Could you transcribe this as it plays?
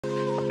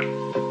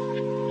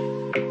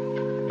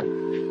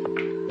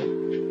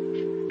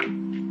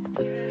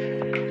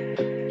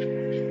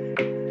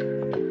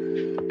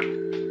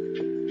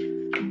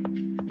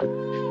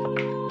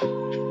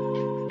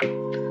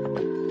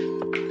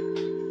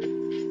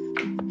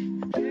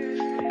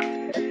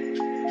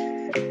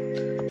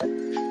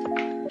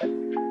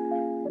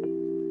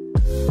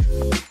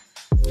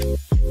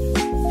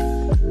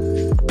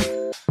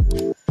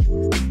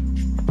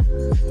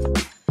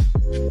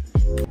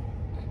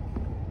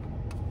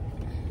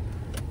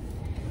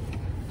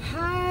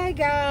Hi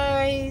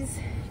guys,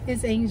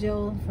 it's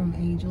Angel from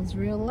Angel's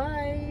Real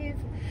Life.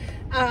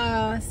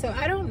 So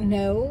I don't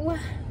know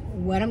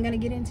what I'm gonna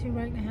get into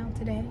right now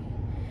today,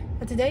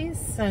 but today is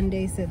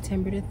Sunday,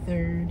 September the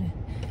 3rd.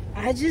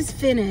 I just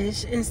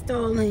finished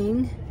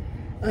installing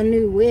a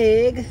new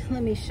wig.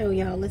 Let me show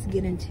y'all. Let's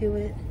get into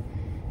it.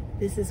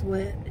 This is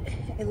what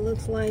it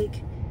looks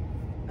like.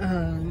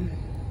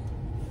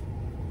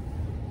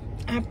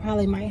 I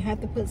probably might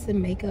have to put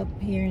some makeup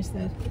here and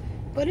stuff,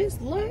 but it's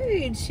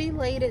laid. She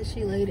laid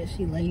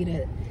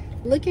it.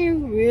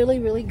 Looking really,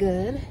 really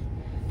good.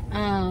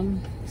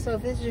 So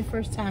if this is your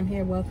first time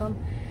here,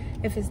 welcome.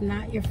 If it's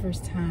not your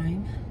first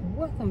time,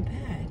 welcome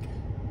back.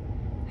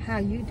 How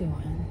you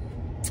doing?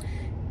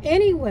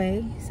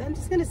 Anyway, so I'm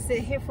just gonna sit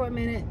here for a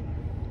minute,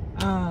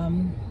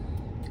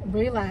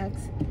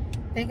 relax,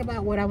 think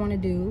about what I want to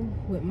do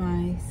with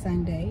my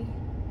Sunday,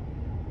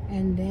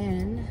 and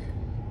then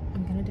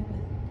I'm gonna do it.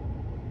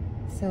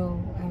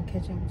 So I'll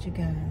catch up with you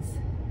guys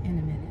in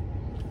a minute.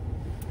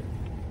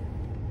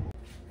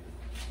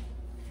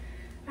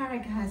 All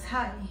right guys,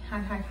 hi.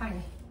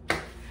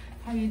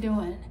 How you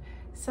doing?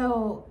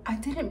 So I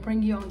didn't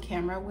bring you on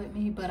camera with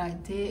me, but I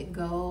did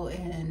go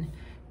and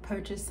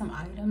purchase some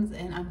items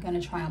and I'm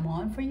gonna try them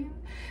on for you.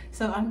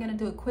 So I'm gonna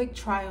do a quick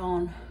try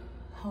on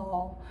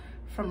haul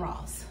from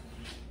Ross.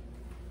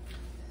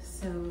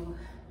 So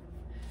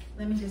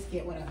let me just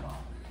get what I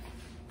bought.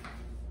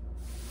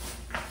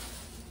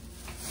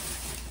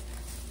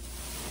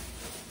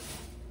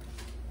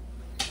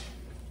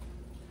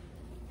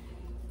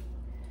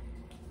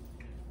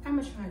 I'm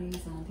gonna try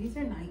these on. These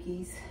are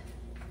Nikes.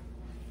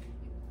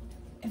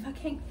 If I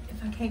can't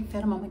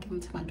fit them, I'm gonna give them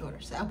to my daughter.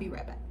 So I'll be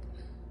right back.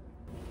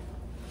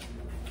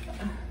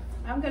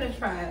 I'm gonna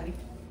try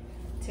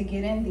to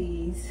get in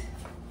these.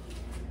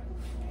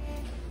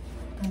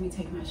 Let me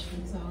take my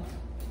shoes off.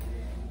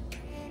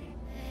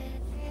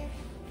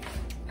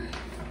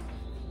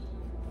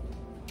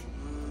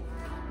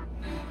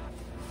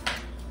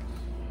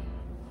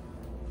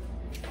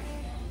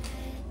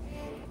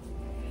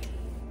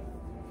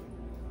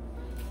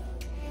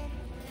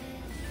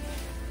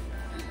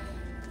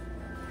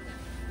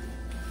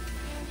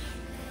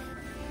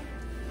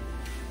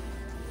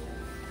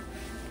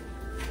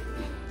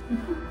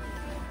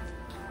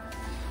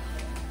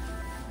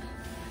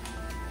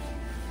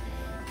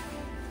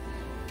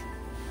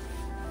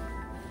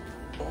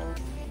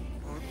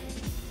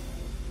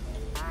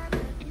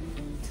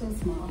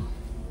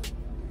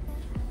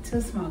 Too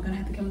small. Gonna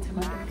have to give them to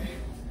my daughter.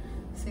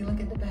 See, look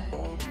at the back.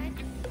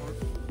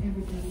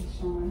 Everything is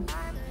showing.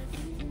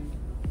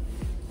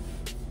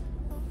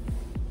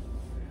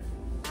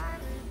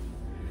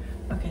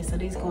 Okay, so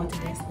these going to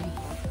Destiny.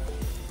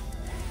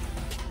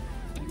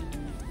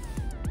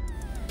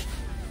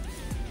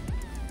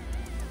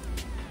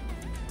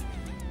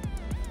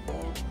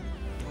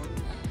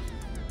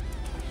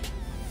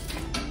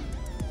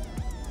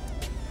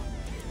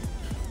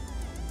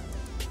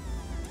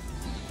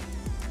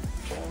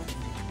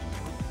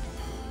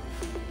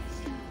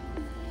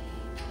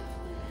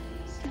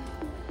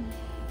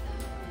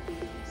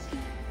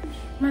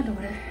 My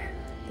daughter.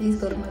 These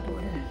go to my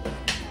daughter.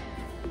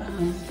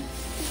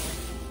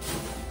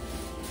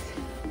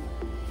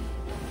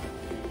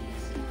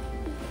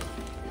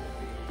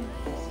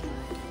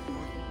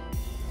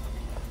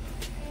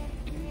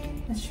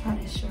 Let's try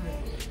this shirt.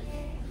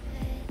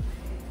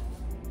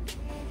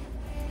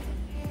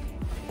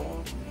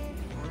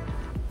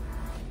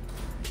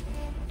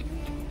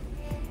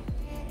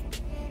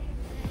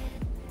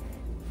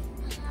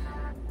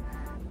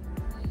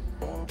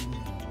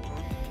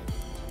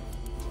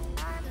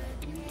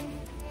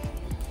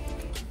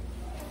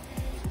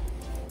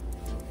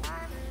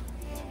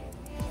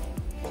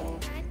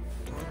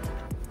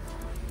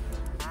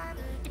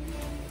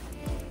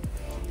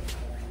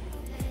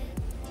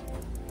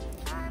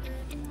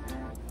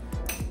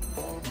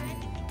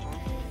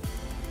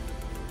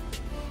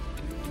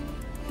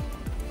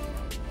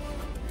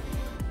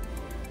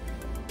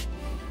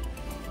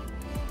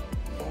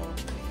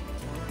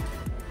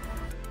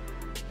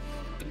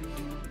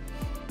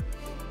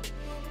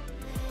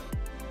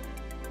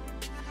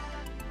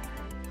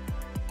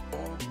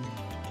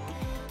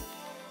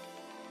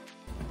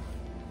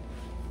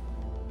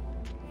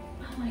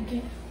 I like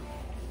it.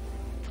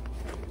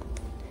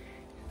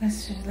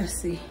 Let's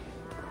see.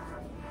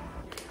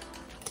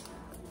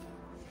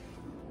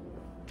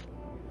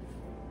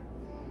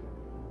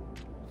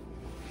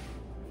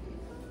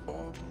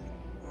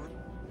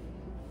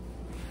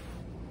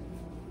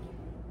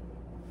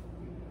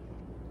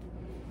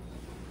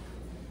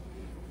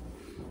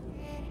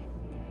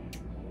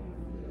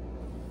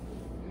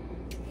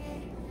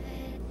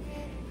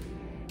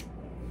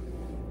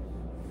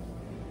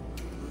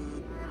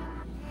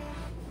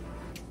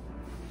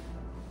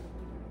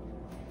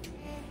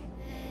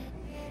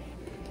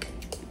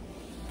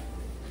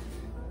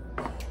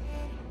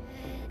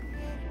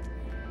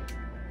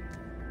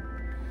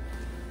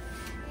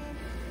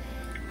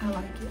 I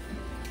like it.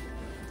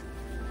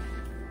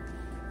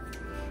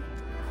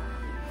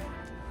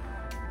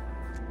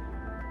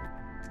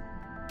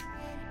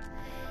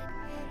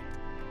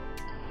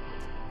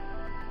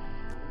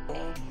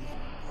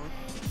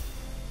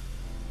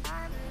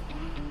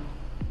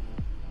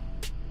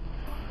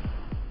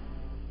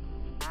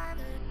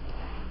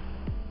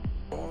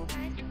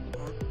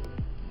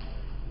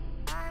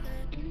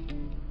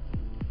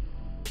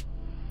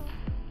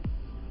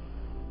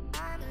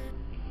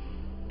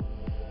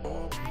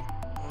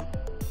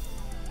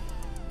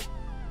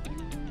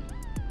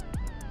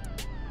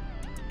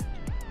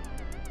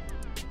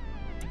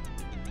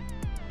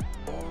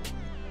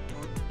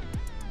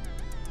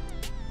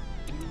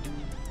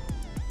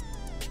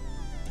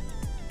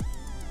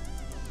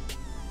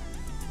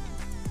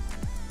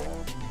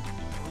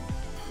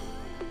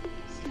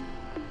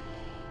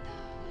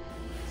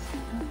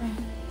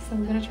 So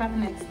we're gonna try the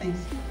next thing.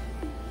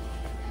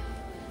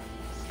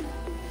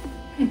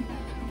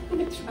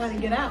 Try to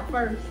get out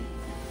first.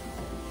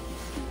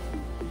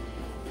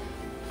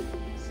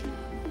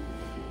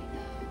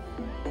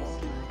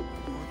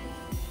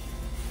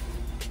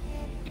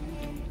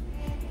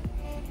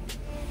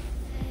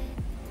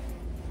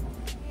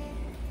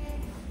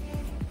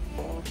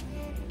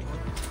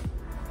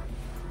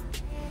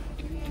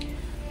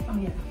 Oh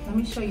yeah, let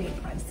me show you the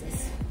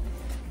prices.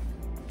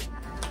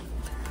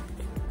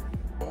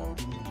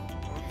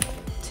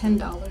 $10.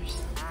 $10.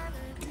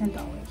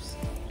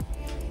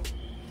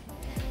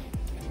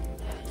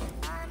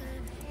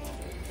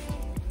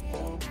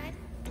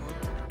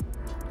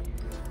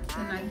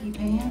 The Nike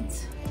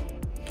pants,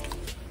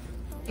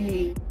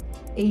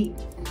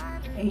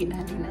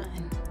 $8.99.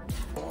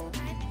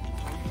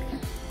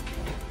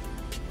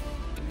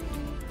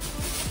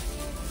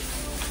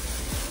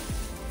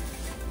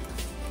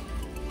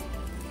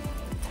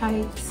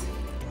 Tights,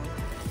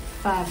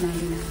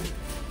 $5.99.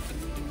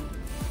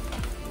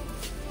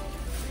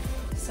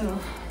 So,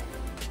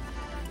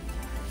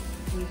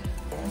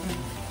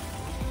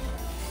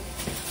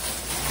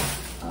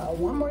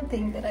 one more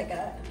thing that I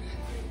got.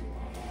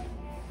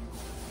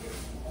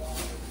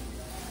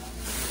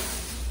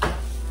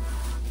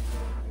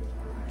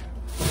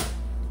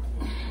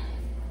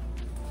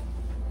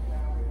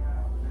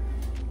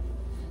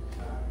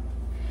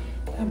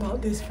 I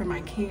bought this for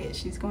my kid.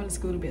 She's going to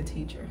school to be a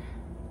teacher.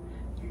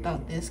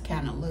 Thought this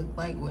kind of looked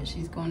like what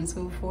she's going to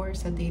school for.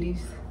 It's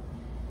Adidas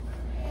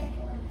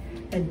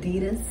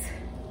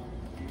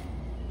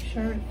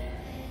shirt,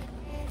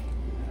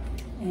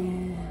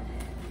 and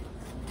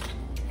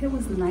it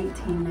was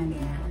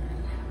 $19.99.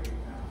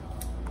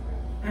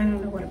 I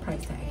don't know what a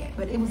price tag is,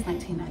 but it was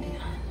 $19.99.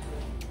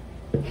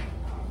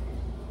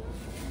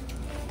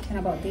 And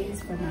I bought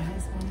these for my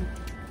husband.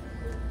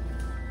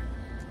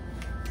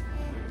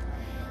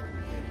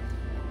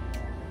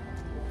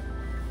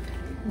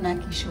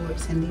 Nike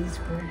shorts, and these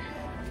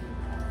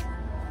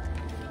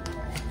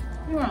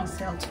were on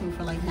sale too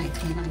for like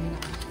 $19.99.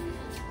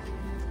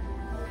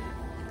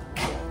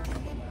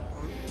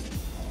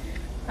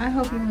 I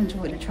hope you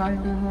enjoyed the try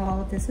on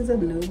haul. This is a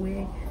new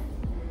wig.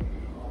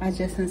 I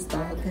just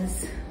installed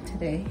this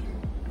today.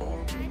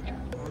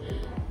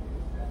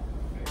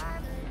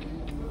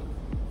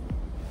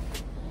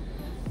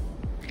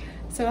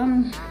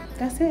 So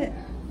that's it.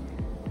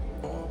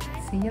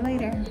 See you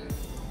later.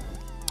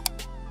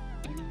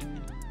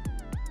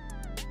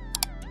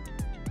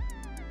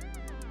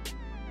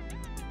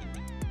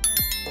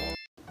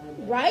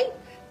 Right?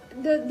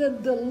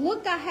 The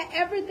look I had,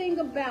 everything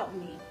about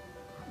me,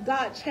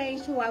 God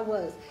changed who I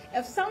was.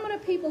 If some of the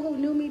people who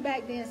knew me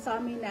back then saw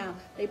me now,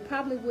 they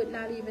probably would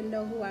not even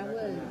know who I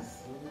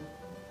was.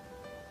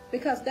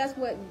 Because that's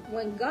what,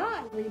 when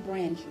God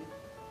rebrands you.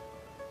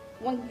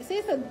 See,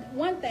 it's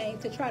one thing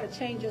to try to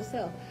change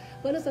yourself,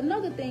 but it's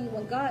another thing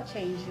when God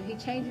changed you. He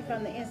changed you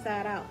from the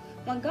inside out.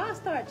 When God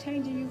starts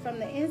changing you from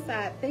the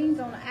inside, things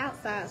on the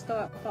outside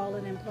start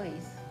falling in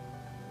place.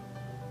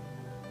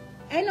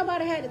 Ain't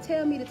nobody had to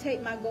tell me to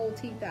take my gold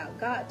teeth out.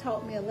 God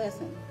taught me a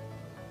lesson.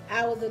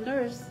 I was a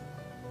nurse,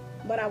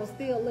 but I was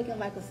still looking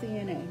like a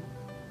CNA.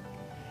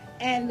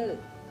 And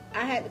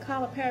I had to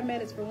call the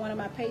paramedics for one of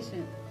my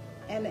patients.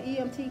 And the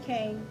EMT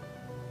came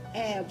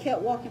and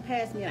kept walking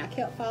past me, and I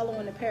kept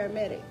following the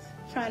paramedics,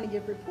 trying to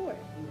give report.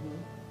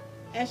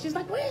 And she's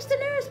like, where's the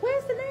nurse?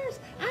 Where's the nurse?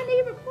 I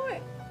need a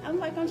report. I'm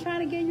like, I'm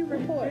trying to give you a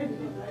report.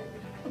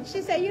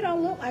 She said, you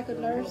don't look like a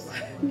nurse.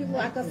 You look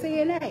like a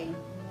CNA.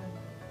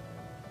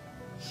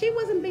 She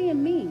wasn't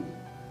being mean.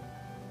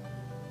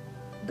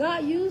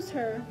 God used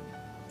her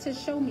to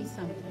show me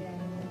something.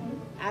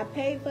 I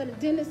paid for the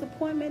dentist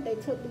appointment. They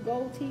took the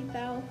gold teeth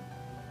out.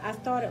 I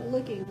started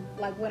looking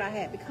like what I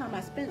had become.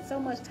 I spent so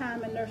much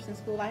time in nursing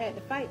school, I had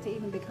to fight to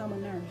even become a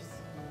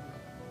nurse.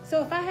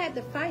 So if I had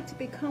to fight to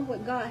become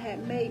what God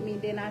had made me,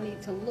 then I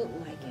need to look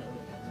like it.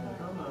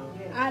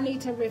 I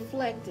need to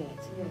reflect it.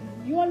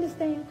 You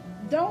understand?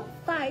 Don't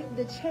fight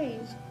the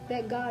change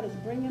that God is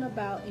bringing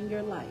about in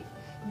your life.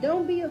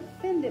 Don't be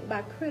offended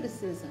by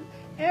criticism.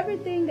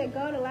 Everything that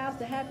God allows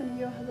to happen in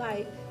your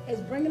life is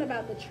bringing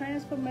about the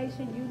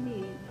transformation you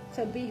need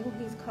to be who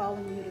He's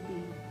calling you to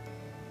be.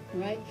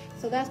 Right?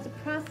 So that's the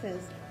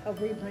process of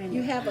rebranding.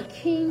 You have a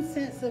keen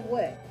sense of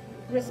what?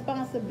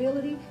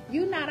 Responsibility.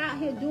 You're not out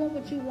here doing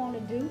what you want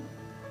to do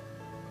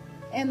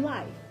in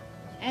life.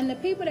 And the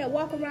people that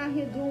walk around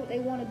here doing what they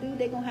want to do,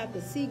 they're going to have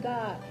to see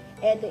God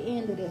at the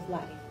end of this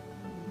life.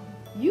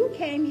 You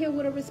came here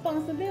with a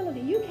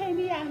responsibility. You can't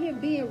be out here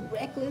being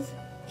reckless,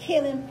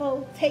 killing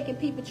folks, taking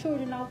people's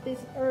children off this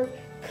earth,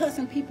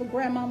 cussing people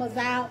grandmamas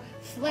out,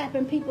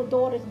 slapping people's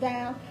daughters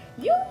down.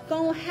 You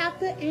gonna have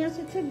to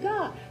answer to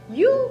God.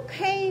 You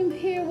came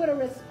here with a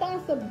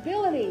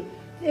responsibility.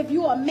 If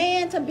you're a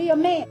man, to be a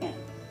man.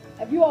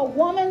 If you're a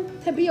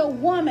woman, to be a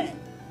woman.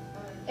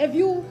 If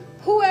you,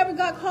 whoever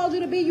God called you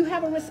to be, you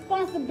have a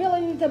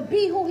responsibility to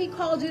be who he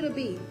called you to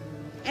be.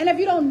 And if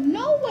you don't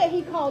know what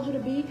he called you to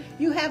be,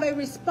 you have a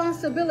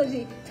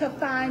responsibility to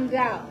find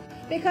out.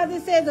 Because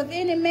it says, if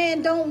any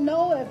man don't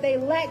know, if they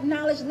lack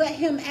knowledge, let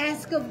him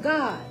ask of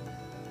God.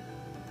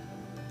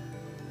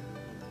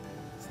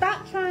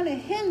 Stop trying to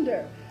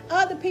hinder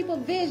other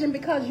people's vision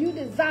because you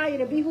desire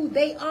to be who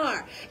they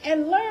are.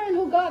 And learn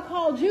who God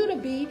called you to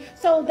be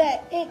so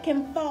that it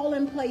can fall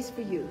in place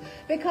for you.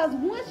 Because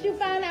once you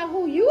find out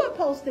who you are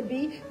supposed to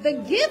be, the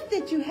gift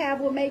that you have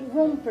will make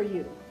room for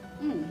you.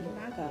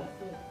 My God.